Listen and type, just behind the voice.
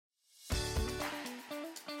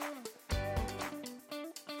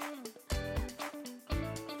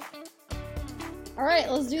All right,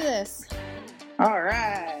 let's do this. All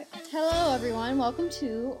right. Hello, everyone. Welcome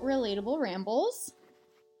to Relatable Rambles.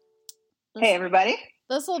 Hey, everybody.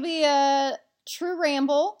 This will be a true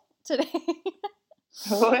ramble today.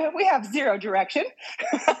 We have zero direction.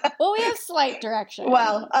 Well, we have slight direction.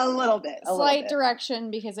 Well, a little bit. Slight direction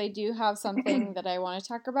because I do have something that I want to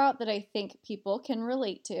talk about that I think people can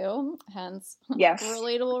relate to. Hence, yes.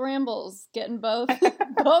 Relatable Rambles. Getting both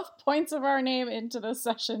points of our name into this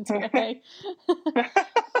session today.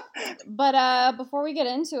 But before we get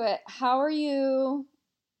into it, how are you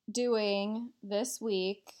doing this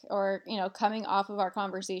week, or coming off of our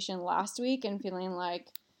conversation last week and feeling like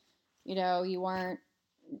you weren't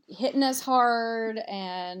hitting as hard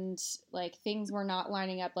and like things were not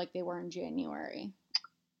lining up like they were in January?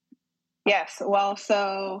 Yes. Well,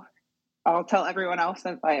 so I'll tell everyone else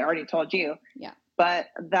since I already told you. Yeah. But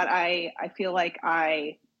that I feel like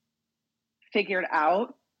I figured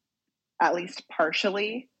out, at least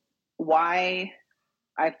partially, why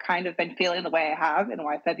I've kind of been feeling the way I have and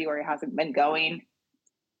why February hasn't been going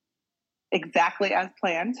exactly as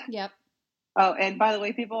planned. Yep. Oh, and by the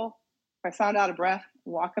way, people, I sound out of breath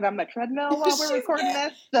walking on my treadmill while we're recording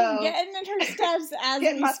this. So she's getting in her steps as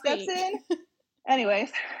getting we my speak. steps in.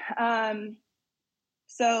 Anyways,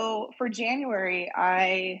 so for January,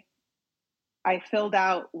 I filled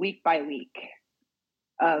out week by week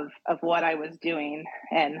of what I was doing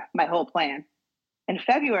and my whole plan. In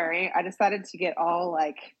February, I decided to get all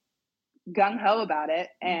like gung-ho about it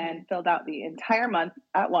and filled out the entire month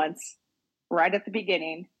at once, right at the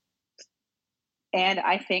beginning. And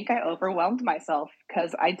I think I overwhelmed myself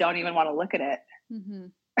because I don't even want to look at it. Mm-hmm.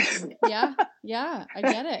 Yeah, I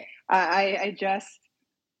get it. I just,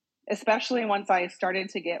 especially once I started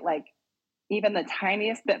to get like even the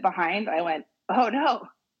tiniest bit behind, I went, oh no,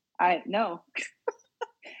 I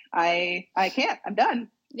can't, I'm done.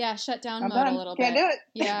 Yeah, shut down I'm mode done. a little Can't bit. do it.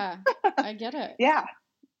 Yeah, I get it. Yeah.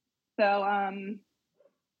 So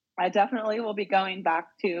I definitely will be going back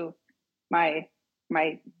to my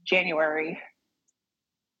January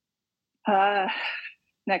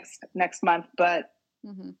next month, but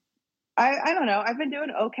I don't know. I've been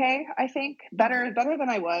doing okay. I think better than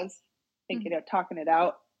I was. I think talking it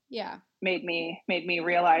out. Yeah. Made me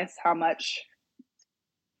realize how much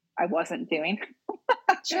I wasn't doing.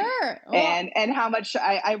 Sure. Well, and how much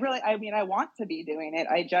I want to be doing it.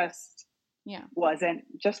 I just wasn't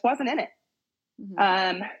in it.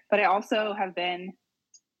 But I also have been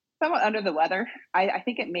somewhat under the weather. I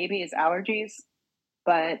think it maybe is allergies,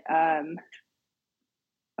 but I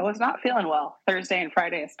was not feeling well Thursday and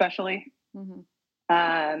Friday, especially.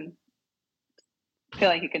 I feel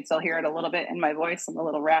like you can still hear it a little bit in my voice. I'm a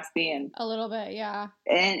little raspy and a little bit, yeah,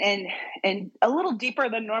 and a little deeper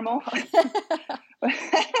than normal.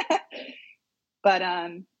 But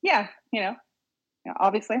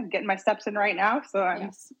obviously I'm getting my steps in right now, so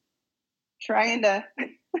I'm trying to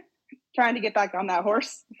get back on that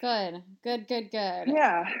horse. Good.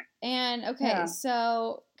 Yeah. And okay,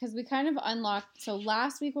 so because we kind of unlocked. So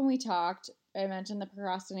last week when we talked, I mentioned the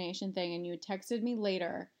procrastination thing, and you texted me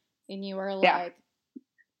later, and you were like,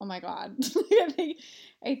 "Oh my God,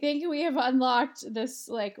 I think we have unlocked this,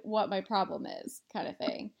 like, what my problem is kind of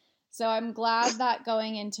thing." So I'm glad that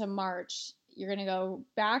going into March, you're going to go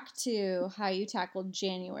back to how you tackled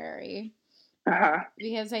January.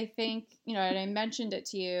 Because I think, and I mentioned it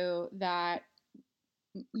to you that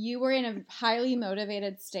you were in a highly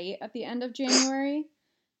motivated state at the end of January,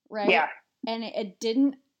 right? Yeah. And it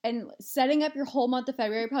didn't, and setting up your whole month of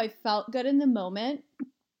February probably felt good in the moment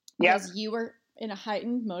because you were in a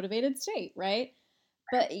heightened motivated state, right?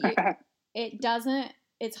 But it doesn't,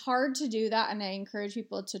 it's hard to do that, and I encourage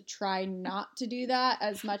people to try not to do that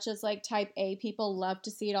as much as like type A people love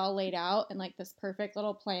to see it all laid out and like this perfect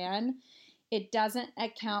little plan. It doesn't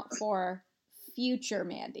account for future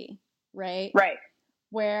Mandee, right? Right.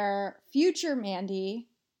 Where future Mandee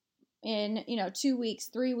in, 2 weeks,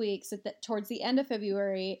 3 weeks towards the end of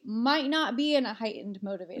February might not be in a heightened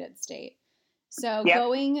motivated state. So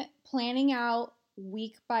planning out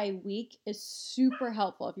week by week is super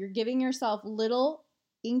helpful. If you're giving yourself little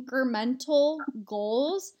incremental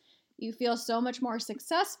goals, you feel so much more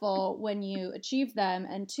successful when you achieve them.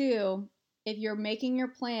 And two, if you're making your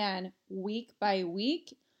plan week by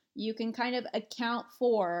week, you can kind of account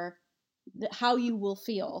for how you will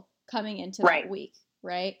feel coming into that week,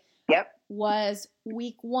 right? Yep. Was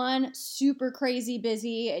week 1 super crazy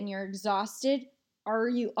busy and you're exhausted? Are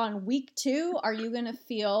you on week 2? Are you going to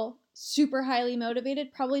feel super highly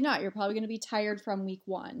motivated? Probably not. You're probably going to be tired from week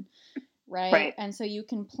 1, right? And so you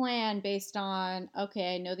can plan based on,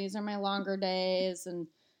 okay, I know these are my longer days and,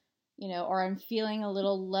 or I'm feeling a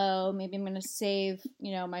little low. Maybe I'm going to save,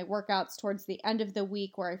 my workouts towards the end of the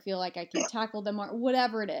week where I feel like I can tackle them, or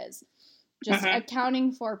whatever it is. Just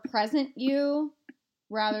accounting for present you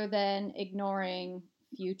rather than ignoring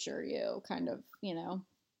future you, kind of,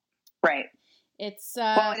 Right. It's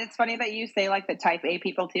well, and it's funny that you say like the type A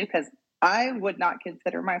people too, because I would not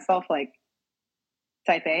consider myself like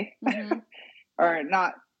type A, or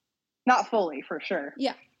not fully, for sure.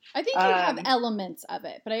 Yeah, I think you have elements of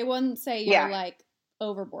it, but I wouldn't say you're like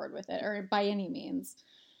overboard with it, or by any means.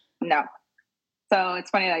 No. So it's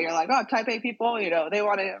funny that you're like, oh, type A people, they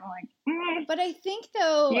want it. I'm like, But I think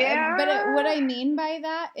though, what I mean by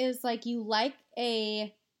that is like you like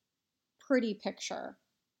a pretty picture.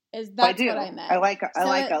 That's what I meant. I like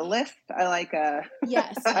a list. I like a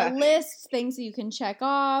a list, things that you can check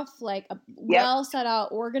off, like a well set out,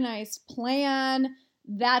 organized plan.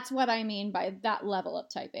 That's what I mean by that level of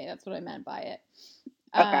type A. That's what I meant by it.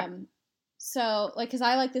 Okay. So like, cause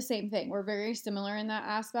I like the same thing. We're very similar in that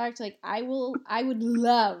aspect. Like I would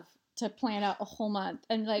love to plan out a whole month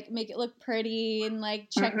and like make it look pretty and like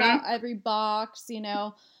check out every box,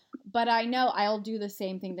 but I know I'll do the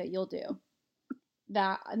same thing that you'll do.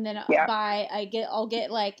 That, and then I'll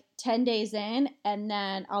get like 10 days in, and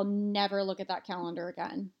then I'll never look at that calendar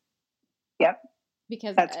again. Yep.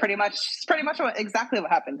 Because that's pretty much exactly what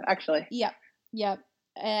happened, actually. Yep.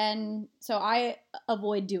 And so I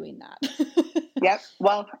avoid doing that. Yep.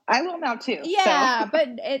 Well, I will now too. Yeah, so. But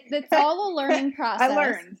it's all a learning process. I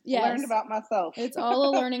learned about myself. It's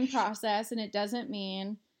all a learning process, and it doesn't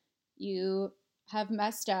mean you have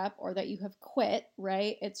messed up or that you have quit,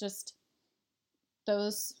 right? It's just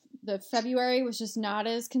the February was just not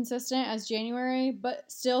as consistent as January, but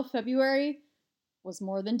still February was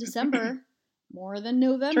more than December, more than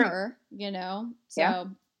November, So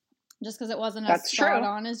just because it wasn't as spot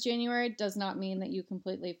on as January does not mean that you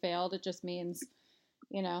completely failed. It just means,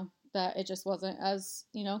 that it just wasn't as,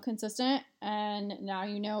 consistent. And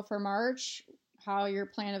now for March how your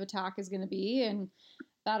plan of attack is going to be, and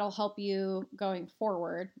that'll help you going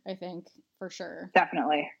forward, I think, for sure.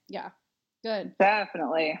 Definitely. Yeah. Good.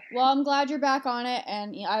 Definitely. Well, I'm glad you're back on it,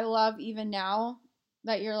 and I love even now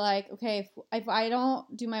that you're like, okay, if I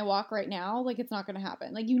don't do my walk right now, like it's not going to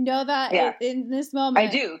happen. Like that in this moment. I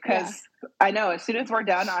do, because I know as soon as we're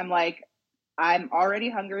done, I'm like, I'm already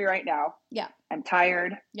hungry right now. Yeah. I'm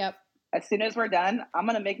tired. Yep. As soon as we're done, I'm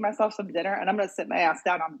going to make myself some dinner, and I'm going to sit my ass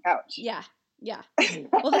down on the couch. Yeah. Yeah.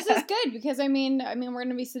 Well, this is good because I mean, we're going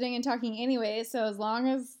to be sitting and talking anyway. So as long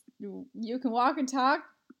as you can walk and talk,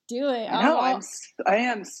 do it. I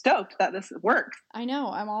am stoked that this works. I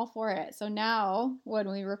know. I'm all for it. So now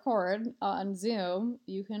when we record on Zoom,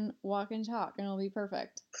 you can walk and talk and it'll be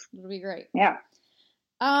perfect. It'll be great. Yeah.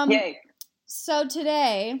 Yay. So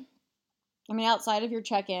today, outside of your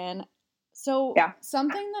check-in,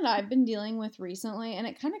 something that I've been dealing with recently, and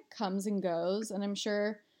it kind of comes and goes, and I'm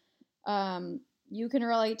sure you can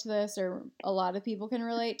relate to this, or a lot of people can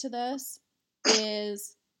relate to this,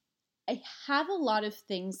 is I have a lot of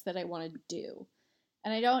things that I want to do.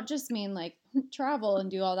 And I don't just mean like travel and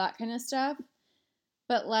do all that kind of stuff,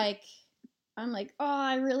 but like, I'm like, oh,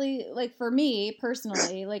 I really, like for me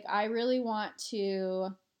personally, like I really want to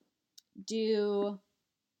do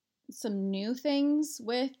some new things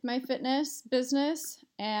with my fitness business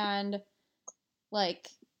and like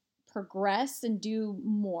progress and do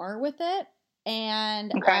more with it.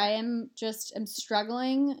 And I'm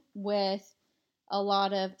struggling with a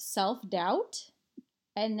lot of self-doubt,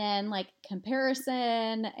 and then like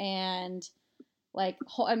comparison, and like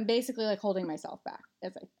I'm basically like holding myself back,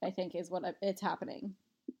 as I think is what it's happening.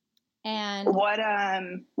 And what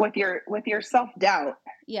with your self-doubt,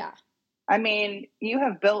 you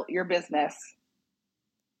have built your business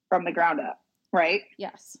from the ground up, right?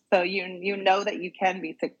 Yes. So you know that you can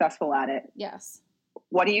be successful at it. Yes.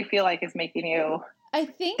 What do you feel like is making you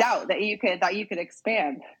doubt that you could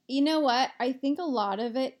expand? You know what? I think a lot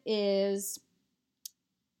of it is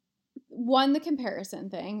one, the comparison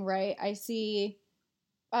thing, right? I see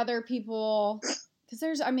other people,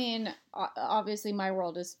 because obviously my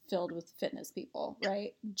world is filled with fitness people,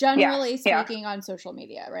 right? Generally speaking on social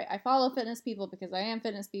media, right? I follow fitness people because I am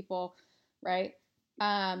fitness people, right?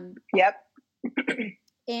 Yep.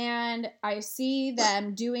 And I see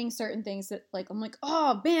them doing certain things that like, I'm like,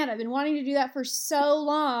 oh man, I've been wanting to do that for so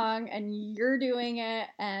long, and you're doing it.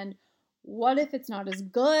 And what if it's not as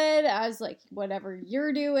good as like whatever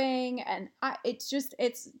you're doing? And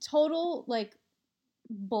it's total like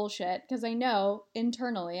bullshit, because I know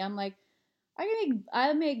internally I'm like,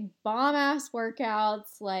 I make bomb ass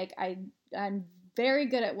workouts. Like I'm very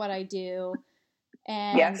good at what I do.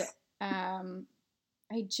 And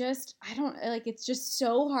I don't like, it's just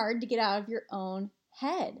so hard to get out of your own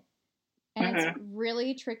head. And it's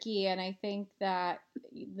really tricky. And I think that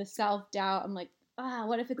the self-doubt, I'm like,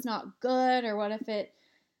 what if it's not good? Or what if it,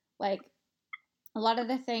 like, a lot of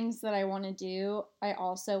the things that I want to do, I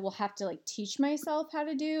also will have to like teach myself how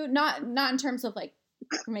to do. Not in terms of like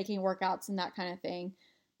making workouts and that kind of thing,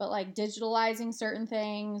 but like digitalizing certain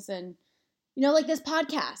things. And, you know, like this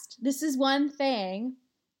podcast. This is one thing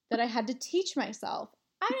that I had to teach myself.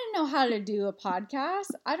 I didn't know how to do a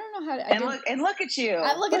podcast. I don't know how to. Look at you.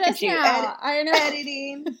 Look at us now. I know,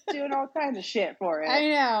 editing, doing all kinds of shit for it. I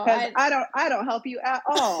know. Because I don't help you at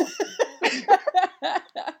all.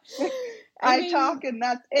 I mean, talk and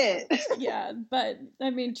that's it. Yeah, but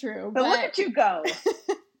I mean, true. But look at you go.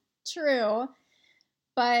 True.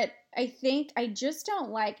 But I think I just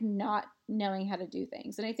don't like not knowing how to do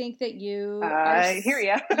things. And I think that I hear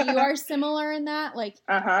you. You are similar in that. Like,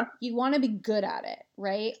 you want to be good at it,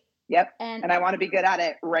 right? Yep. And I want to be good at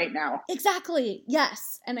it right now. Exactly.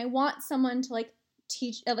 Yes. And I want someone to like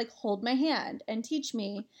teach, like hold my hand and teach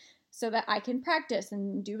me so that I can practice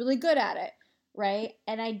and do really good at it. Right.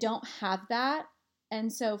 And I don't have that.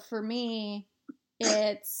 And so for me,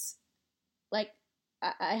 it's like,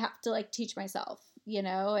 I have to like teach myself, you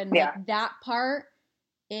know, and like that part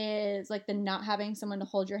is like the not having someone to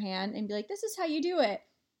hold your hand and be like, this is how you do it,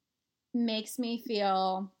 makes me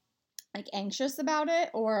feel like anxious about it,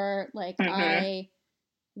 or like I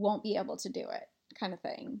won't be able to do it kind of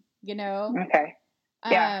thing, you know? Okay.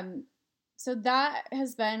 Yeah. So that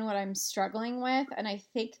has been what I'm struggling with. And I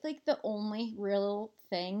think like the only real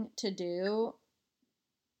thing to do,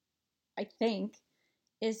 I think,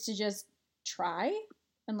 is to just try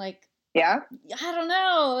and like, I don't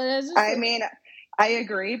know. It's just I mean, I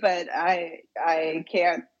agree, but I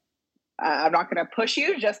can't, I'm not going to push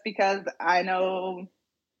you just because I know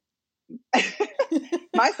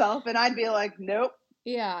myself, and I'd be like, nope.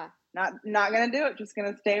 Yeah. Not going to do it. Just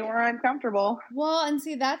going to stay where I'm comfortable. Well, and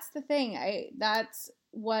see, that's the thing. That's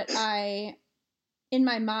what in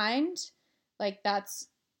my mind, like that's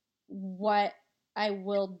what I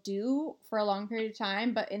will do for a long period of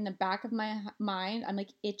time. But in the back of my mind, I'm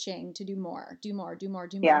like itching to do more.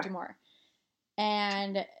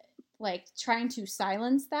 And like trying to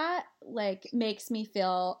silence that, like makes me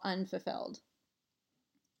feel unfulfilled.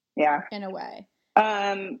 Yeah. In a way.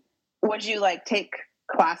 Would you like take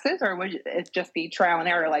classes, or would it just be trial and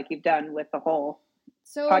error like you've done with the whole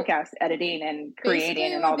podcast editing and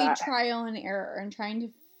creating and all that? Basically, trial and error and trying to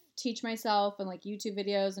teach myself and like YouTube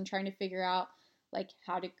videos and trying to figure out like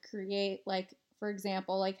how to create, like, for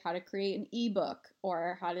example, like how to create an ebook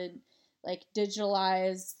or how to like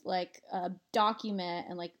digitalize like a document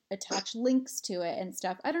and like attach links to it and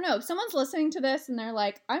stuff. I don't know. If someone's listening to this and they're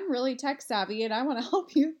like, I'm really tech savvy and I want to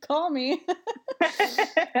help you, call me.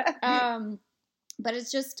 But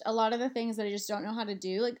it's just a lot of the things that I just don't know how to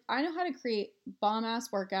do. Like I know how to create bomb ass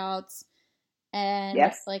workouts and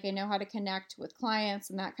like I know how to connect with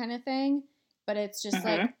clients and that kind of thing. But it's just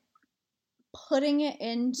like putting it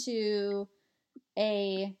into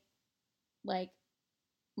a like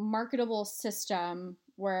marketable system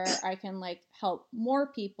where I can like help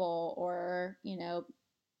more people or, you know,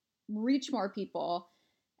 reach more people.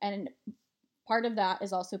 And part of that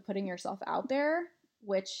is also putting yourself out there,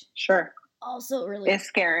 which also really is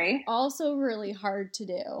scary, also really hard to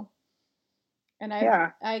do. And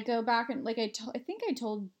I go back and like I think I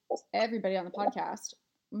told everybody on the podcast,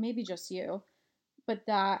 maybe just you, but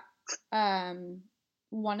that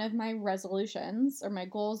one of my resolutions or my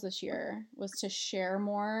goals this year was to share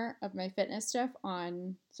more of my fitness stuff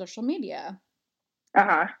on social media.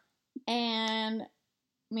 And I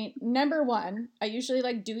mean, number one, I usually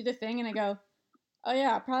like do the thing and I go, oh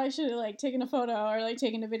yeah, I probably should have like taken a photo or like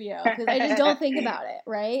taken a video, because I just don't think about it,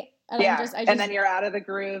 right? And I just, and then you're out of the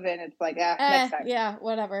groove and it's like, next time. Yeah,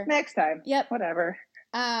 whatever. Next time. Yep. Whatever.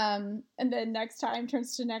 And then next time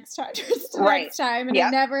turns to next time, next time, and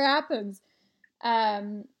it never happens.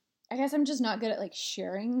 I guess I'm just not good at like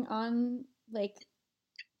sharing on like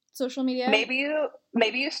social media. Maybe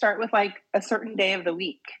you start with like a certain day of the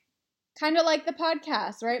week. Kind of like the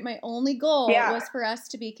podcast, right? My only goal was for us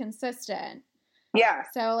to be consistent. Yeah.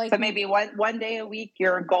 So maybe one day a week,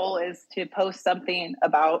 your goal is to post something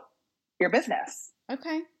about your business.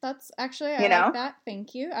 Okay. That's actually, I like that.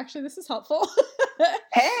 Thank you. Actually, this is helpful.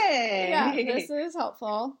 Hey. Yeah, this is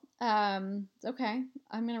helpful. Okay.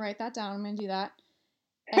 I'm going to write that down. I'm going to do that.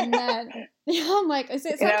 And then I'm like,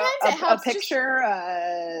 sometimes it helps. A picture,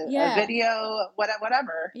 a video,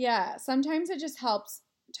 whatever. Yeah. Sometimes it just helps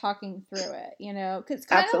talking through it, you know, because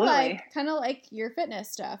kind of like your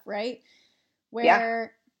fitness stuff, right?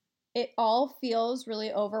 Where it all feels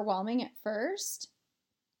really overwhelming at first.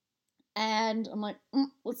 And I'm like,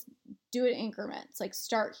 let's do it in increments. Like,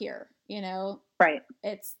 start here, you know? Right.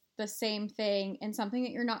 It's the same thing and something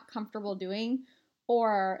that you're not comfortable doing,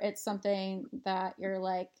 or it's something that you're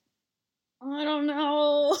like, I don't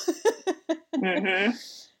know. Mm-hmm.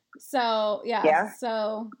 So, yeah.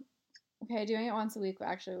 So, okay, doing it once a week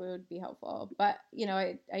actually would be helpful. But, you know,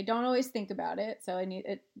 I don't always think about it. So I need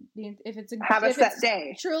it. If it's a set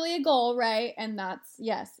day. Truly a goal, right? And that's,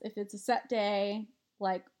 yes, if it's a set day,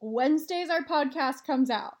 like Wednesdays our podcast comes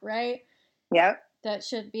out, right? Yep. That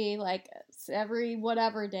should be like every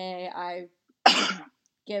whatever day I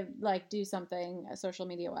do something social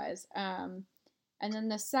media wise. And then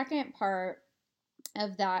the second part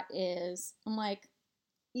of that is, I'm like,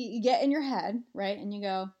 you get in your head, right? And you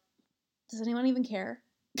go, does anyone even care?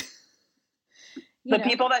 The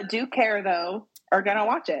people that do care, though, are going to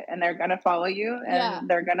watch it and they're going to follow you and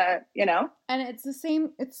they're going to, you know. And it's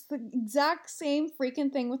the exact same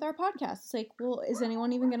freaking thing with our podcast. It's like, well, is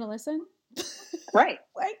anyone even going to listen? Right.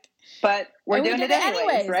 Like, but we're doing it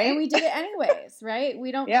anyways, right? And we did it anyways, right?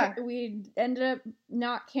 We don't, we ended up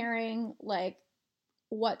not caring, like,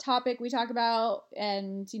 what topic we talk about,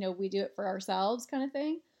 and, you know, we do it for ourselves kind of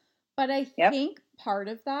thing. But I think part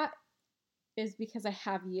of that is because I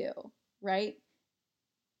have you, right?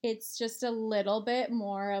 It's just a little bit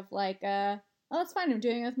more of like oh, it's fine, I'm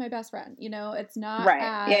doing it with my best friend. You know, it's not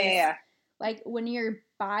as like when you're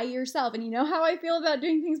by yourself, and you know how I feel about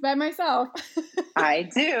doing things by myself. I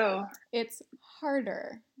do. It's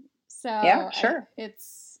harder. So yeah, sure.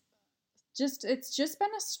 It's just been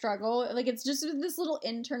a struggle. Like, it's just this little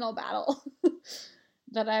internal battle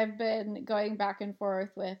that I've been going back and forth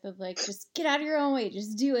with, of like, just get out of your own way,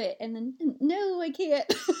 just do it. And then, no, I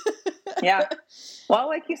can't. Yeah. Well,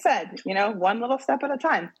 like you said, you know, one little step at a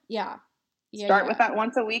time. Yeah. Start with that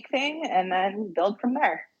once a week thing and then build from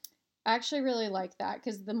there. I actually really like that,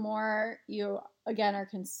 because the more you, again, are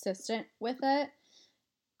consistent with it,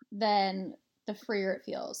 then the freer it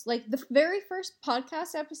feels. Like, the very first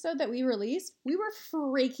podcast episode that we released, we were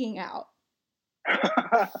freaking out.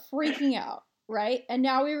 Freaking out, right? And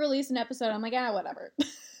now we release an episode, I'm like, whatever.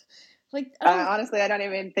 Like, honestly, I don't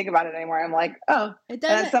even think about it anymore. I'm like, oh. And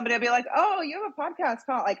then somebody will be like, oh, you have a podcast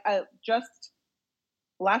called, like, just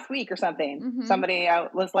last week or something. Mm-hmm. Somebody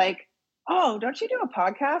was like, oh, don't you do a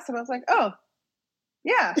podcast? And I was like, oh,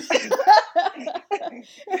 yeah. Like,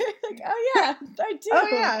 oh yeah, I do. Oh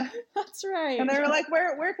yeah, that's right. And they were like,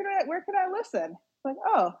 where can I listen? Like,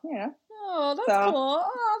 oh, yeah. Oh, that's cool.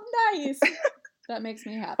 Oh, nice. That makes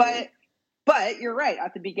me happy. But you're right.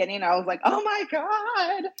 At the beginning, I was like, oh my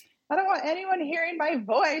God, I don't want anyone hearing my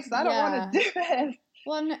voice. I don't want to do it.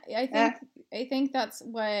 Well, I think that's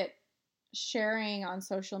what sharing on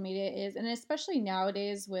social media is, and especially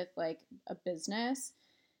nowadays with like a business.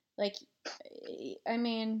 Like, I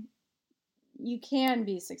mean, you can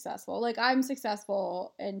be successful. Like, I'm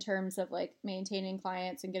successful in terms of like maintaining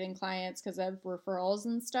clients and getting clients because of referrals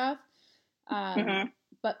and stuff.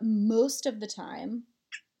 But most of the time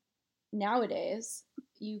nowadays,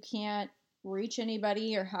 you can't reach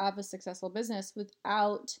anybody or have a successful business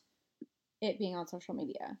without it being on social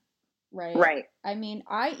media. Right. Right. I mean,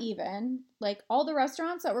 I even, like, all the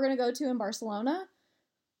restaurants that we're going to go to in Barcelona.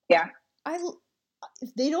 Yeah.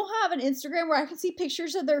 If they don't have an Instagram where I can see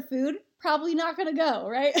pictures of their food, probably not going to go,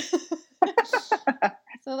 right?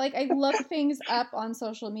 So, like, I look things up on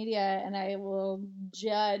social media, and I will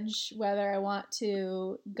judge whether I want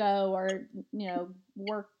to go or, you know,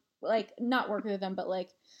 not work with them, but, like,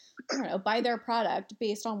 I don't know, buy their product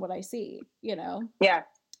based on what I see, you know? Yeah.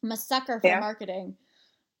 I'm a sucker for marketing.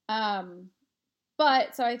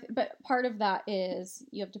 But part of that is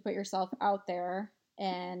you have to put yourself out there,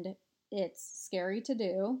 and it's scary to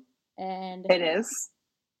do. And it is.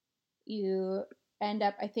 You end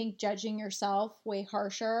up, I think, judging yourself way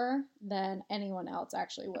harsher than anyone else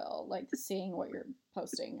actually will, like seeing what you're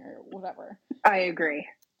posting or whatever. I agree.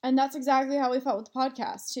 And that's exactly how we felt with the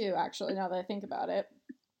podcast too, actually, now that I think about it.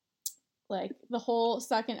 Like, the whole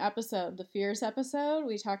second episode, the fears episode,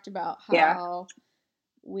 we talked about how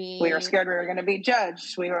we were scared we were going to be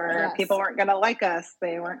judged. People weren't going to like us.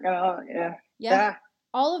 They weren't going to, yeah.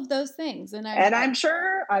 All of those things. And I'm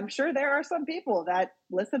sure there are some people that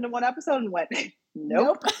listened to one episode and went,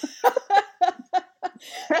 nope.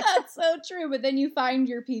 That's so true. But then you find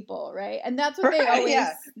your people, right? And that's what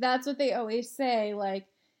that's what they always say. Like,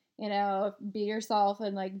 you know, be yourself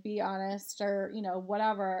and like be honest, or, you know,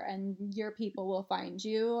 whatever. And your people will find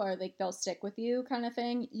you, or like they'll stick with you, kind of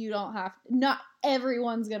thing. You don't have, not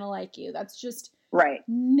everyone's going to like you. That's just right.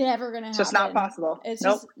 Never going to happen. It's just not possible. It's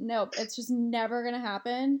just never going to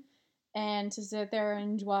happen. And to sit there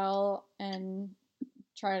and dwell and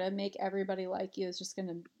try to make everybody like you is just going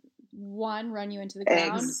to, one, run you into the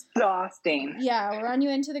ground. Exhausting. Yeah, run you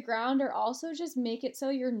into the ground, or also just make it so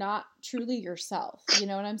you're not truly yourself. You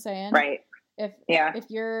know what I'm saying? Right. If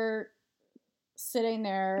you're sitting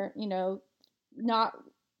there, not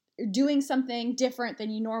doing something different than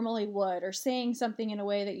you normally would, or saying something in a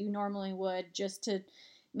way that you normally would, just to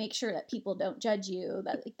make sure that people don't judge you,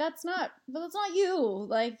 that's not you,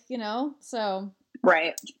 so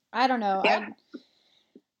right. I don't know. Yeah.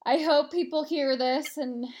 I hope people hear this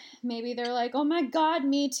and maybe they're like, oh my God,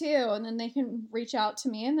 me too. And then they can reach out to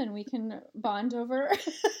me and then we can bond over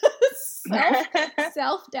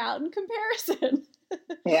self-doubt and comparison.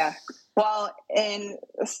 Yeah. Well, in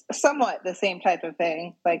somewhat the same type of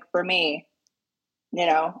thing, like for me,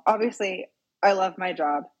 obviously I love my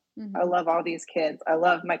job. Mm-hmm. I love all these kids. I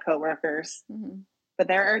love my coworkers. Mm-hmm. But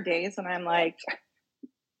there are days when I'm like,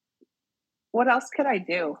 what else could I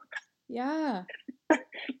do? Yeah.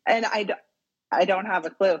 And I don't have a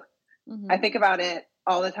clue. Mm-hmm. I think about it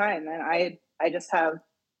all the time, and I just have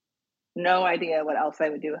no idea what else I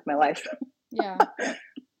would do with my life. Yeah.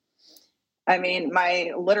 I mean,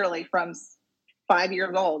 literally from 5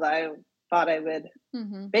 years old, I thought I would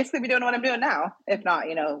mm-hmm. basically be doing what I'm doing now, if not,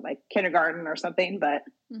 like kindergarten or something. But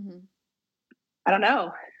mm-hmm. I don't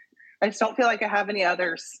know. I just don't feel like I have any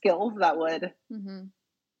other skills that would mm-hmm.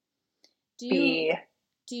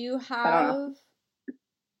 Do you have,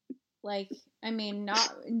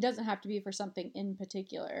 it doesn't have to be for something in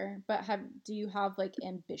particular, but do you have like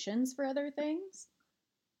ambitions for other things?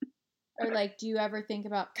 Or like, do you ever think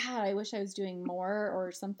about, God, I wish I was doing more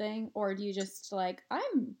or something? Or do you just like,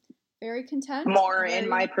 I'm very content? In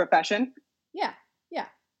my profession? Yeah. Yeah.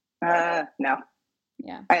 No.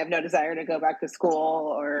 Yeah. I have no desire to go back to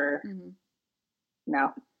school or mm-hmm.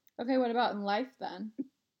 No. Okay. What about in life then?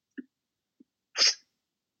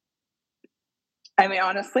 I mean,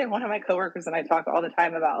 honestly, one of my coworkers and I talk all the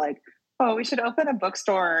time about like, oh, we should open a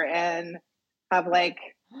bookstore and have like,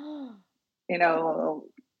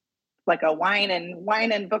 like a wine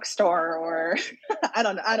and bookstore, or I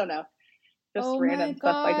don't know, just random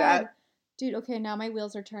stuff like that. Dude, okay, now my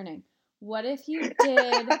wheels are turning. What if you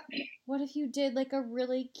did like a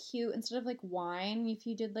really cute, instead of like wine, if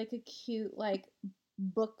you did like a cute like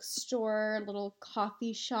bookstore, little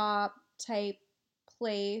coffee shop type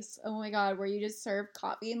place, oh my God, where you just serve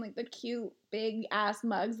coffee in like the cute big ass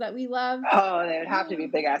mugs that we love? Oh, they would have to be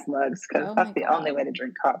big ass mugs, because that's the only way to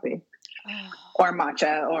drink coffee. Or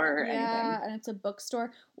matcha or anything. Yeah, and it's a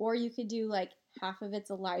bookstore. Or you could do like half of it's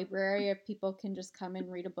a library if people can just come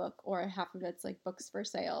and read a book, or half of it's like books for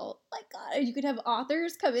sale. Like, God, you could have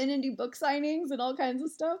authors come in and do book signings and all kinds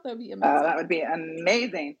of stuff. That would be amazing. Oh, that would be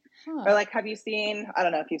amazing. Huh. Or like, have you seen, I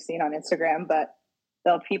don't know if you've seen on Instagram, but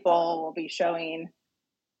people will be showing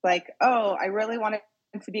like, oh, I really wanted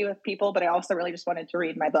to be with people, but I also really just wanted to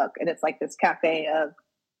read my book. And it's like this cafe of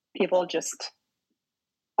people just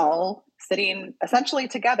all sitting essentially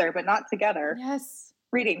together, but not together. Yes.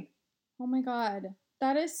 Reading. Oh my God.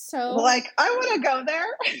 That is so... Like, I want to go there.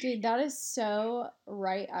 Dude, that is so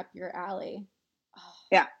right up your alley. Oh,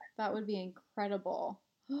 yeah. That would be incredible.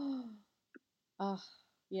 Oh,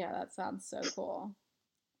 yeah, that sounds so cool.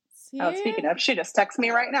 See? Oh, speaking of, she just texted me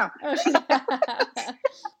right now. Oh,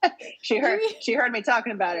 she heard me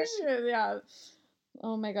talking about her. Yeah.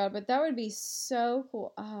 Oh my God, but that would be so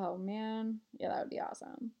cool. Oh man. Yeah, that would be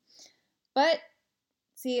awesome. But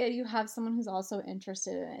see, you have someone who's also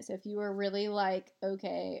interested in it. So if you were really like,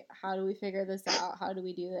 okay, how do we figure this out? How do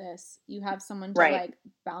we do this? You have someone to like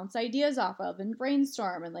bounce ideas off of and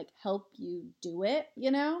brainstorm and like help you do it,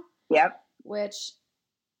 Yep. Which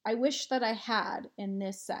I wish that I had in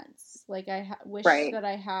this sense. Like I wish that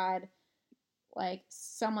I had like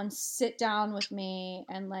someone sit down with me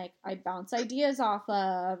and like I bounce ideas off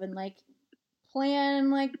of and like plan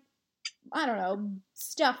like, I don't know,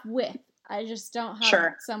 stuff with. I just don't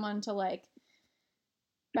have someone to like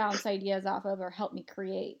bounce ideas off of or help me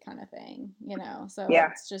create kind of thing, So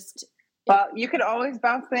it's just... Well, you could always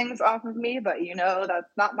bounce things off of me, but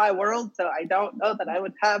that's not my world, so I don't know that I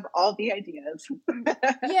would have all the ideas.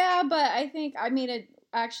 Yeah, but I think, it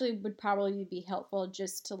actually would probably be helpful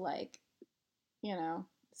just to like,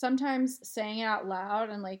 sometimes saying it out loud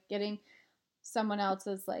and like getting someone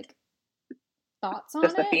else's like thoughts on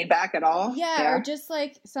just the feedback at all. Yeah, or just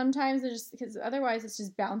like sometimes it's just because otherwise it's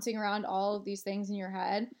just bouncing around all of these things in your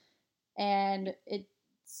head, and it's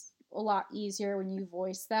a lot easier when you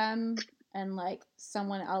voice them and like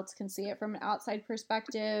someone else can see it from an outside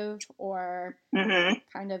perspective, or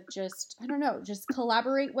kind of just, I don't know, just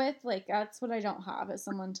collaborate with. Like, that's what I don't have, is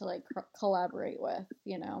someone to like collaborate with,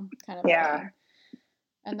 you know, kind of thing.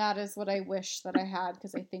 And that is what I wish that I had,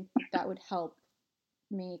 because I think that would help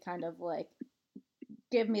me kind of like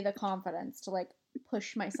give me the confidence to like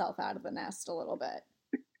push myself out of the nest a little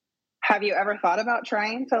bit. Have you ever thought about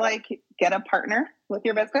trying to like get a partner with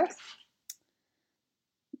your business?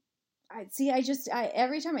 I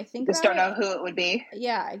every time I think just about it, don't know who it would be.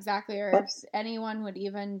 Yeah, exactly. Or if anyone would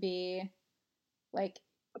even be like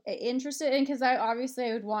interested in, because I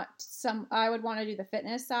would want to do the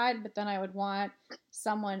fitness side, but then I would want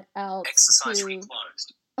someone else. Exercise ring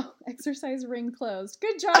closed. Oh, exercise ring closed.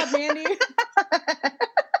 Good job, Mandee.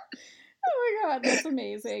 Oh my God, that's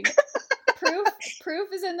amazing. Proof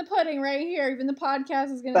is in the pudding right here. Even the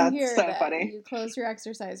podcast is going to hear so that funny. You closed your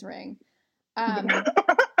exercise ring.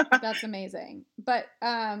 That's amazing. But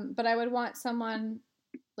I would want someone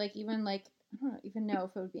like, even like, I don't even know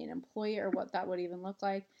if it would be an employee or what that would even look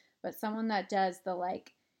like, but someone that does the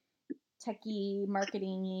like techie,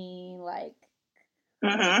 marketing-y, like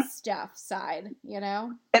stuff side, you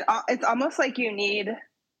know? It's almost like you need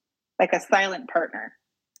like a silent partner.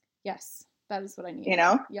 Yes, that is what I need. You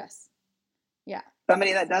know? Yes. Yeah.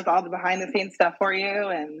 Somebody that does all the behind the scenes stuff for you,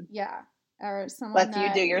 and or someone lets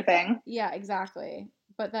you do your thing. Yeah, exactly.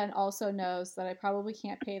 But then also knows that I probably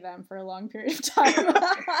can't pay them for a long period of time.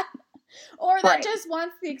 Or that just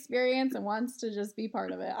wants the experience and wants to just be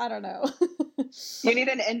part of it. I don't know. You need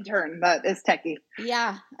an intern that is techie.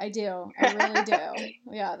 Yeah, I do. I really do.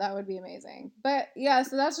 Yeah, that would be amazing. But yeah,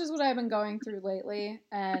 so that's just what I've been going through lately.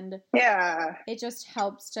 And it just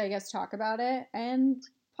helps to, I guess, talk about it. And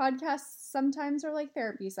podcasts sometimes are like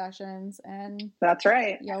therapy sessions. And that's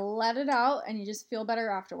right. You let it out and you just feel better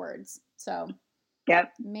afterwards. So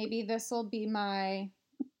maybe this will be my,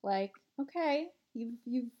 like, okay,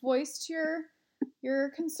 you've voiced your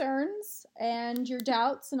concerns and your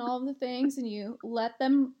doubts and all of the things, and you let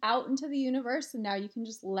them out into the universe, and now you can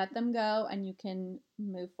just let them go and you can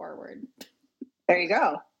move forward. There you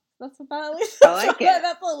go. That's about, at least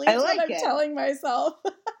that's what I'm telling myself.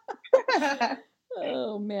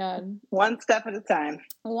 Oh man. One step at a time.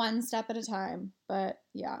 One step at a time. But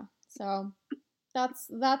yeah. So that's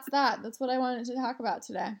that. That's what I wanted to talk about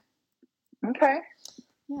today. Okay.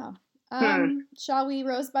 Yeah. Shall we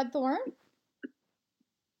rosebud thorn?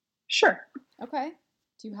 Sure. Okay.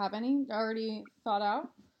 Do you have any already thought out?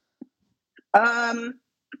 I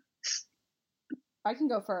can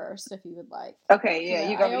go first if you would like. Okay, yeah,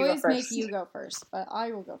 you go first. I always make you go first, but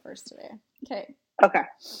I will go first today. Okay. Okay.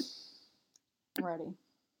 I'm ready.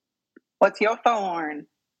 What's your thorn?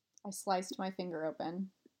 I sliced my finger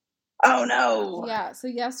open. Oh no. Yeah, so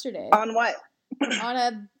yesterday. On what? On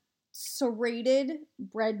a serrated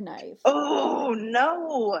bread knife. Oh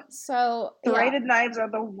no. So serrated knives are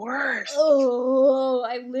the worst. Oh,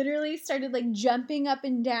 I literally started like jumping up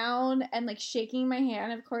and down and like shaking my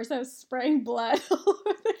hand. Of course I was spraying blood all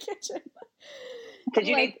over the kitchen. Did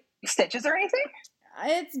you need stitches or anything?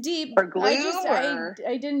 It's deep. Or glue?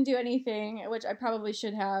 I didn't do anything, which I probably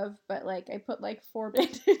should have, but like I put like 4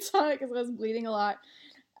 Band-Aids on it because I was bleeding a lot.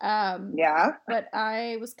 But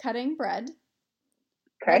I was cutting bread.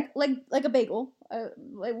 Okay. Like a bagel.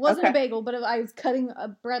 It wasn't a bagel, but I was cutting a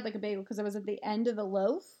bread like a bagel because I was at the end of the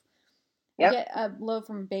loaf. I get a loaf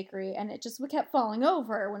from a bakery, and it just kept falling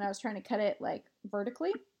over when I was trying to cut it like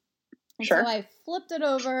vertically. And so I flipped it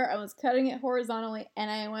over. I was cutting it horizontally, and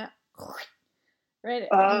I went right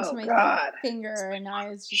into my finger, and I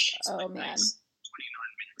was just, oh man. 29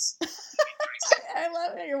 minutes. I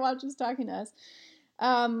love that your watch is talking to us.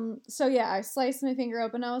 So yeah, I sliced my finger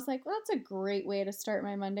open. I was like, well, that's a great way to start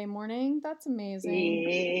my Monday morning. That's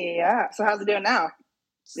amazing. Yeah. So how's it doing now?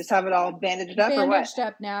 Just have it all bandaged up or what? Bandaged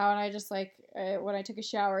up now, and I just like, when I took a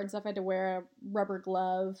shower and stuff, I had to wear a rubber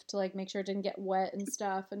glove to like make sure it didn't get wet and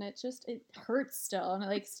stuff, and it hurts still, and it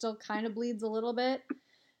like still kind of bleeds a little bit.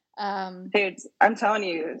 Dude, I'm telling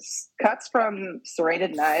you, cuts from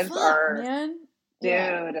serrated knives are, man.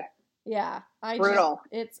 Dude. Yeah, brutal.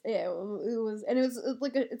 It was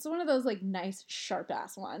like it's one of those like nice sharp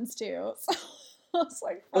ass ones too. So I was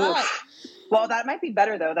like, fuck. Well, that might be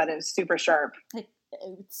better though. That is super sharp.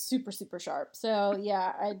 It's super super sharp. So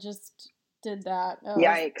yeah, I just did that.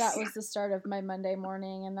 Yikes! That was the start of my Monday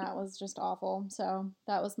morning, and that was just awful. So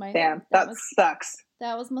that was my that sucks.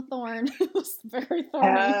 That was my thorn. It was very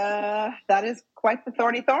thorny. That is quite the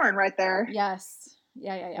thorny thorn right there. Yes.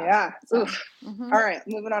 Yeah. So, oof. All right,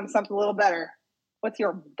 moving on to something a little better. What's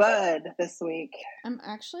your bud this week? I'm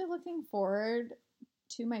actually looking forward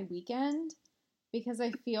to my weekend because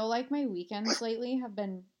I feel like my weekends lately have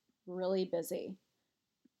been really busy.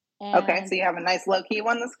 And okay, so you have a nice low-key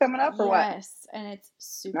one that's coming up, or what? Yes, and it's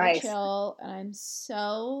super chill, and I'm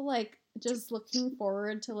so, like, just looking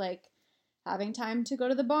forward to, like, having time to go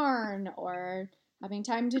to the barn, or having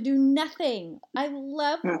time to do nothing. I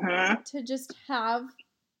love to just have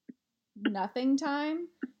nothing time,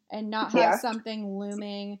 and not have something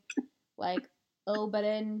looming, like, oh, but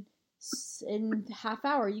in half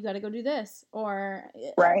hour, you got to go do this, or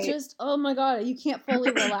just, oh my God, you can't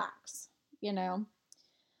fully relax, you know?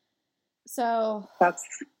 So that's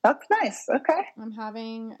nice. Okay. I'm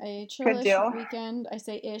having a chillish weekend. I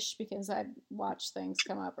say ish because I watch things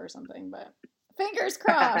come up or something, but fingers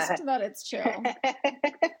crossed that it's chill.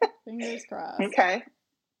 Fingers crossed. Okay.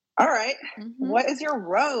 All right. What is your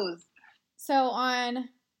rose? So on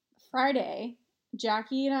Friday,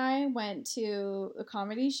 Jackie and I went to a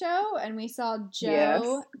comedy show and we saw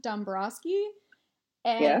Joe Dombrowski.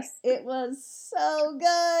 And it was so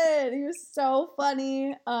good. He was so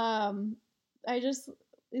funny. I just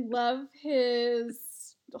love his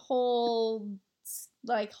whole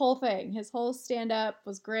thing. His whole stand-up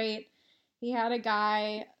was great. He had a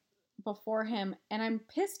guy before him, and I'm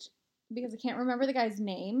pissed because I can't remember the guy's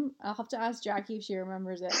name. I'll have to ask Jackie if she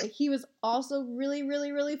remembers it. But he was also really,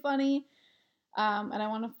 really, really funny. And I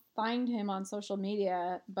want to find him on social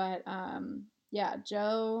media. But yeah,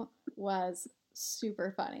 Joe was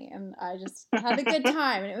super funny, and I just had a good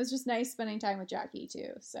time, and it was just nice spending time with Jackie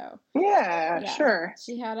too. So yeah, sure.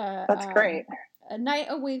 She had that's great. A night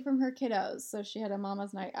away from her kiddos, so she had a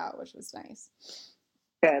mama's night out, which was nice.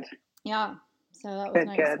 Good. Yeah, so that was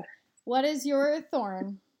nice. Good. What is your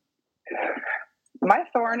thorn? My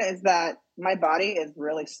thorn is that my body is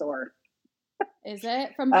really sore. Is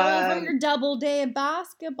it from over your double day of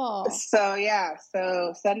basketball? So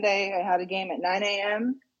Sunday I had a game at 9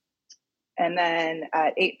 a.m. and then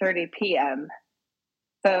at 8:30 p.m.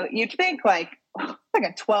 So you'd think like a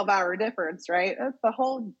 12-hour difference, right? That's the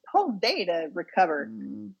whole day to recover.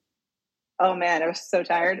 Oh man, I was so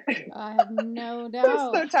tired. I have no doubt. I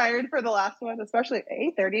was so tired for the last one, especially at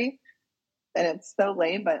 8:30. And it's so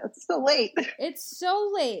late, but it's still late. It's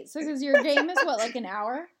so late. So because your game is what, like an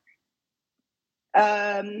hour?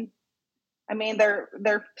 I mean,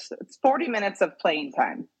 it's 40 minutes of playing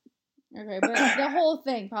time. Okay, but the whole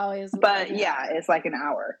thing probably is. But it's like an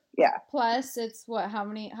hour. Yeah. Plus, it's what? How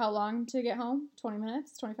long to get home? 20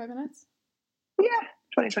 minutes? 25 minutes? Yeah,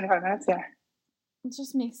 25 minutes. Yeah. It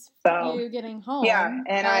just makes you getting home. Yeah,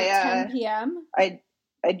 and at 10 p.m. I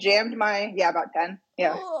jammed my about 10.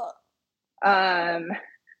 Yeah. Ugh.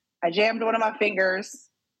 I jammed one of my fingers.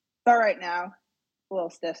 It's all right now. A little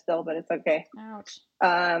stiff still, but it's okay. Ouch.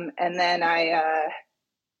 And then I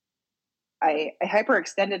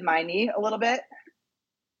hyperextended my knee a little bit.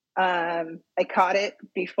 I caught it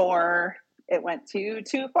before it went too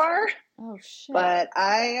far. Oh shit! But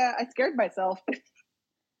I scared myself.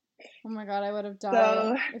 Oh my God, I would have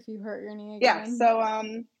died if you hurt your knee again. Yeah.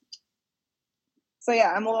 So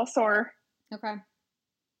yeah, I'm a little sore. Okay.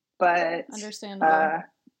 But understandable.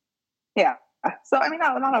 Yeah. So I mean,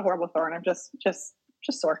 not a horrible thorn. I'm just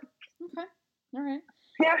sore. Okay. All right.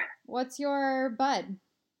 Yeah. What's your bud?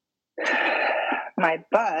 My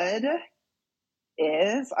bud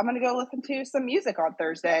is I'm gonna go listen to some music on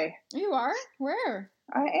Thursday. You are? Where?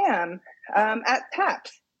 I am. At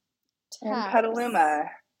Taps in Petaluma.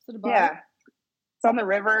 Is it a bar? Yeah. It's on the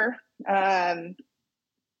river.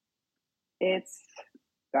 It's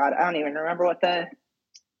God, I don't even remember what the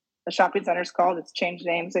shopping center is called. It's changed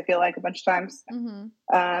names, I feel like, a bunch of times.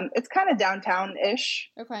 Mm-hmm. It's kind of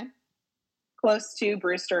downtown-ish. Okay. Close to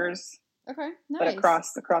Brewster's. Okay, nice. But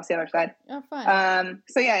across the other side. Oh, fun.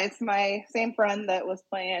 So yeah, it's my same friend that was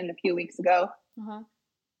playing a few weeks ago. Uh-huh.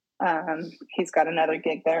 He's got another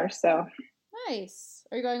gig there, so. Nice.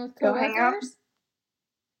 Are you going with coworkers?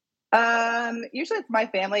 Usually it's my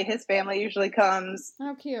family. His family usually comes.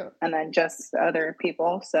 Oh, cute. And then just other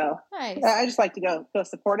people. So nice. I just like to go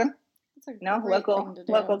support him. That's a great thing to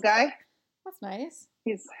do. Local guy. That's nice.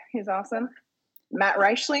 He's awesome. Matt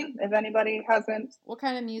Reichling, if anybody hasn't. What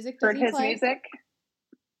kind of music does he play? Heard his music.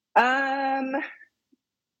 I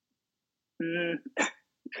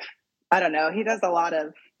don't know. He does a lot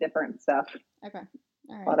of different stuff. Okay.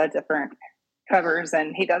 All right. A lot of different covers,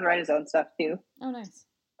 and he does write his own stuff too. Oh, nice.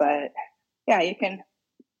 But yeah,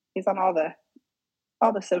 he's on all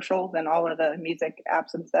the socials and all of the music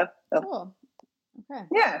apps and stuff. So. Cool. Okay.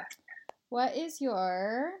 Yeah. What is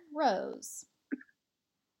your rose?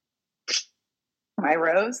 My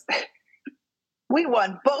rose? We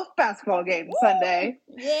won both basketball games Sunday.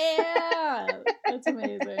 Yeah. That's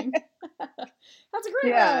amazing. That's a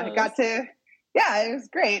great rose. Got to Yeah, it was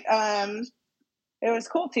great. It was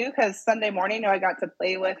cool too because Sunday morning I got to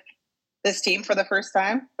play with this team for the first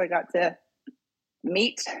time. I got to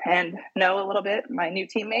meet and know a little bit my new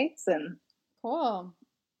teammates, and cool.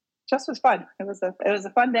 Just was fun. It was a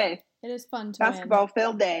fun day. It is fun to basketball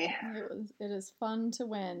filled day. It is fun to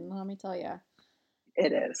win. Let me tell you.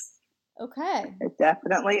 It is. Okay. It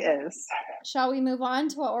definitely is. Shall we move on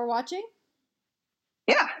to what we're watching?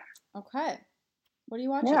 Yeah. Okay. What are you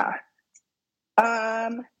watching? Yeah. I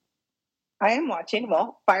am watching.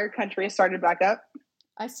 Well, Fire Country started back up.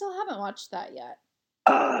 I still haven't watched that yet.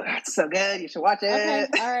 Oh, that's so good. You should watch it. Okay.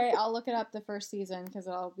 All right. I'll look it up the first season because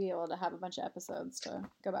I'll be able to have a bunch of episodes to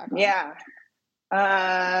go back on. Yeah.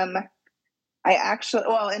 I actually,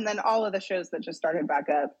 and then all of the shows that just started back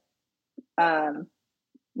up.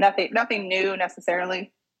 Nothing new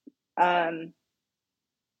necessarily. Have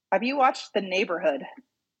you watched The Neighborhood?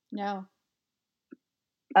 No.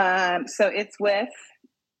 So it's with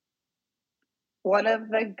one of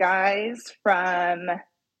the guys from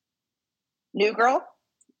New Girl,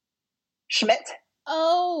 Schmidt.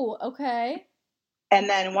 Oh, okay. And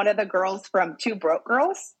then one of the girls from Two Broke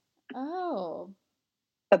Girls. Oh.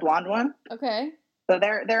 The blonde one. Okay. So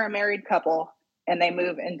they're a married couple and they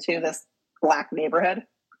move into this black neighborhood.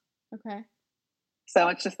 Okay. So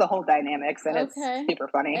it's just the whole dynamics and it's super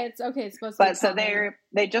funny. It's supposed to be so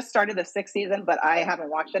they just started the 6th season, but I haven't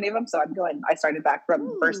watched any of them. So I started back from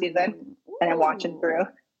the first season and I'm watching through.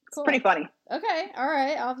 It's pretty funny. Okay. All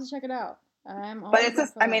right. I'll have to check it out. But it's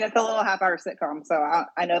it's a little half-hour sitcom. So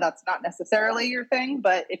I know that's not necessarily your thing,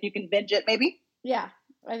 but if you can binge it, maybe. Yeah.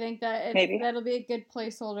 I think that that'll be a good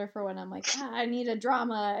placeholder for when I'm like, I need a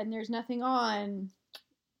drama and there's nothing on.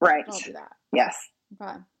 Right. I'll do that. Yes.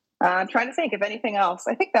 Okay. I'm trying to think of anything else.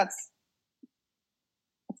 I think that's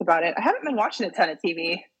about it. I haven't been watching a ton of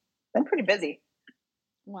TV. Been pretty busy.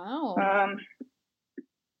 Wow.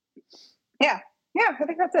 Yeah, I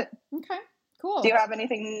think that's it. Okay, cool. Do you have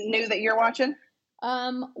anything new that you're watching?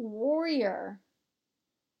 Warrior.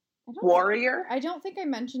 Warrior? I don't think I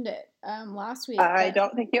mentioned it last week. I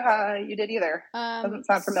don't think you did either. Doesn't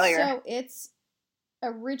sound familiar. So it's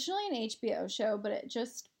originally an HBO show, but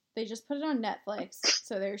they just put it on Netflix.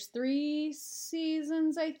 So there's 3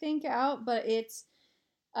 seasons, I think, out, but it's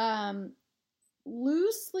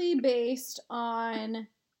loosely based on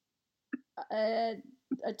a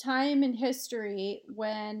time in history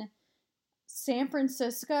when San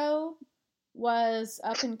Francisco was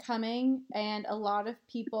up and coming and a lot of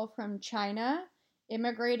people from China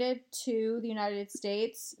immigrated to the United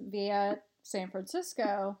States via San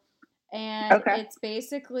Francisco. And it's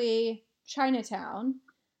basically Chinatown,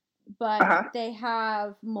 but they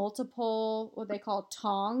have multiple, what they call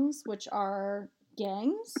tongs, which are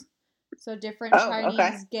gangs. So different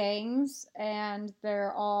Chinese gangs, and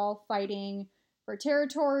they're all fighting for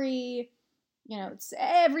territory. You know, it's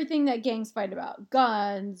everything that gangs fight about.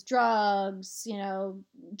 Guns, drugs,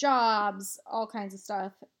 jobs, all kinds of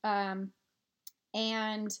stuff.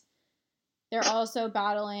 And they're also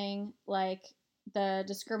battling, like, the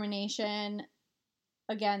discrimination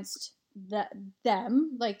against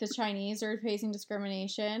them. Like, the Chinese are facing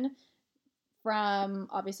discrimination from,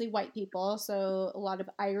 obviously, white people. So a lot of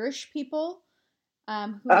Irish people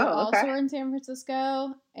who also are in San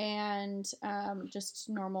Francisco. And just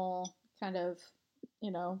normal kind of,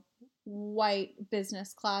 white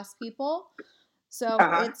business class people. So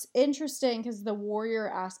it's interesting because the warrior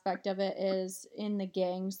aspect of it is in the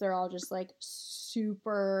gangs, they're all just like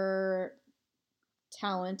super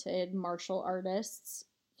talented martial artists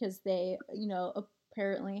because they,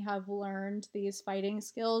 apparently have learned these fighting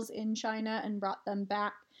skills in China and brought them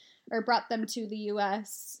to the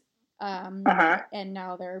US. And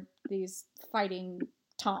now they're these fighting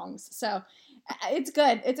tongs. So it's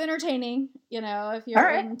good. It's entertaining, if you're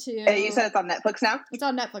into... You said it's on Netflix now? It's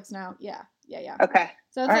on Netflix now, yeah. Okay.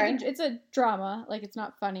 So it's it's a drama. Like, it's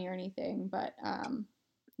not funny or anything, but,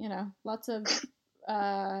 lots of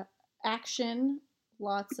action,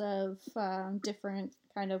 lots of different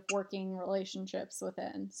kind of working relationships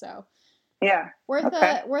within. So, yeah. Worth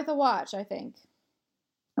a watch, I think.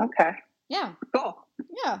 Okay. Yeah. Cool.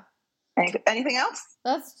 Yeah. Anything else?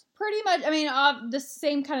 That's pretty much, the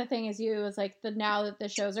same kind of thing as you. Is like now that the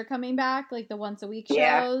shows are coming back, like the once a week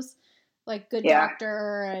shows, like Good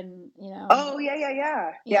Doctor and, Oh,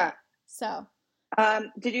 yeah. So.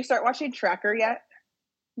 Did you start watching Tracker yet?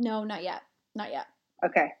 No, not yet.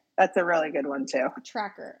 Okay. That's a really good one too.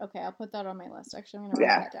 Tracker. Okay, I'll put that on my list. Actually, I'm going to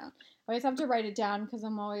write that down. I always have to write it down because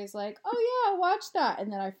I'm always like, oh yeah, watch that.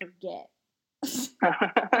 And then I forget.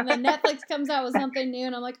 And then Netflix comes out with something new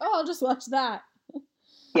and I'm like, oh, I'll just watch that.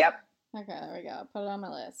 Yep. Okay, there we go. Put it on my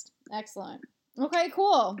list. Excellent. Okay,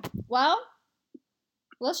 cool. Well,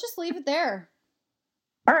 let's just leave it there.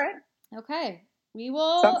 All right. Okay. We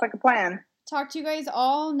will. Sounds like a plan. Talk to you guys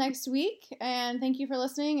all next week. And thank you for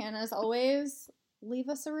listening. And as always, leave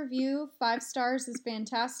us a review. 5 stars is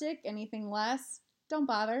fantastic. Anything less, don't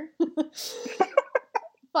bother.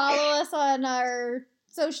 Follow us on our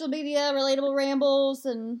social media, Relatable Rambles,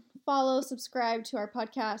 and subscribe to our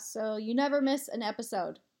podcast so you never miss an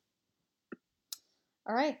episode.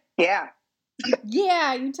 All right. Yeah.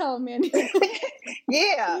 Yeah, you tell him, Mandee.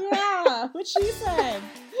 Yeah. Yeah, what she said.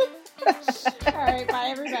 All right, bye,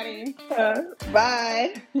 everybody.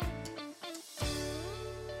 Bye.